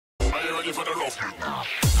Hey,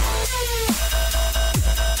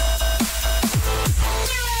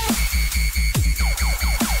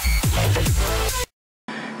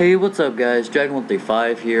 what's up guys,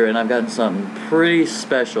 Dragon135 here, and I've gotten something pretty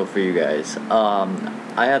special for you guys.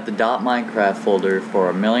 I have the .minecraft folder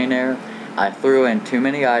for Millenaire. I threw in too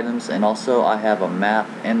many items, and also I have a map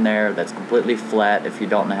in there that's completely flat if you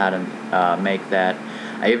don't know how to make that.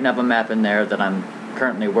 I even have a map in there that I'm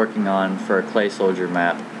currently working on for a clay soldier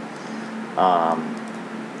map.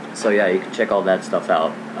 So yeah, you can check all that stuff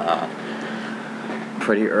out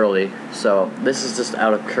pretty early. So this is just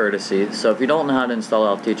out of courtesy. So if you don't know how to install it,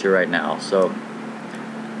 I'll teach you right now. So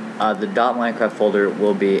the .minecraft folder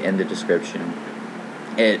will be in the description.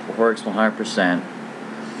 It works 100%.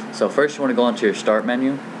 So first you want to go into your start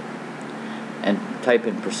menu and type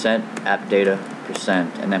in %appdata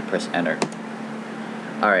 %, and then press enter.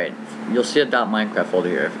 Alright, you'll see a .minecraft folder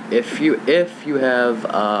here. If you have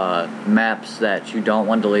maps that you don't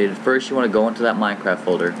want deleted, first you want to go into that Minecraft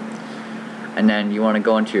folder, and then you want to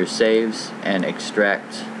go into your saves and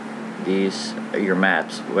extract your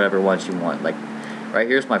maps, whatever ones you want. Like right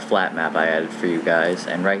here's my flat map I added for you guys,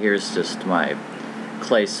 and right here's just my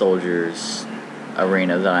clay soldiers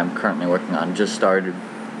arena that I'm currently working on, just started.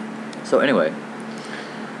 So anyway,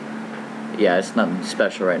 yeah, it's nothing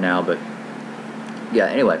special right now, but yeah,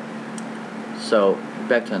 anyway, so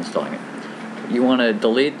back to installing it. You want to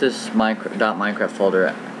delete this .minecraft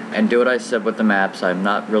folder and do what I said with the maps. I'm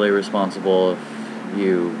not really responsible if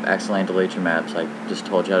you accidentally delete your maps. I just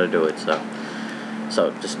told you how to do it. So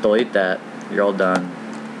just delete that. You're all done.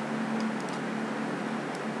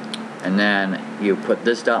 And then you put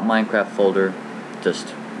this .minecraft folder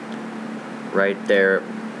just right there,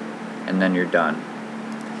 and then you're done.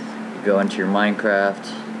 You go into your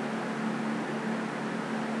Minecraft.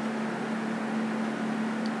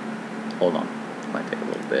 Hold on, it might take a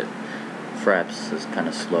little bit. Fraps is kind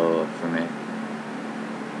of slow for me.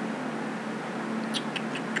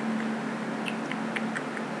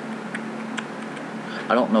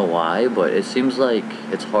 I don't know why, but it seems like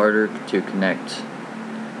it's harder to connect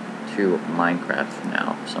to Minecraft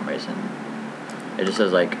now for some reason. It just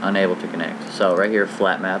says like unable to connect. So right here,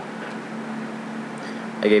 flat map.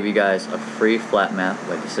 I gave you guys a free flat map.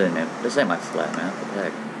 Wait, this ain't my flat map. What the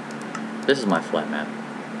heck? This is my flat map.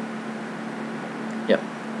 Yep.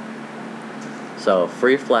 So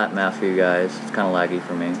free flat map for you guys. It's kind of laggy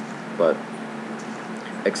for me, but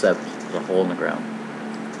except there's a hole in the ground.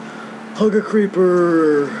 Hug a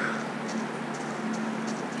creeper.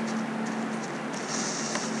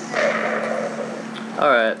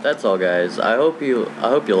 Alright, that's all guys. I hope you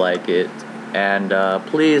like it, and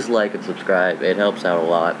please like and subscribe. It helps out a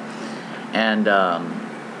lot. And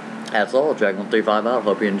that's all. Dragon135 out.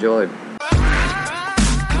 Hope you enjoyed.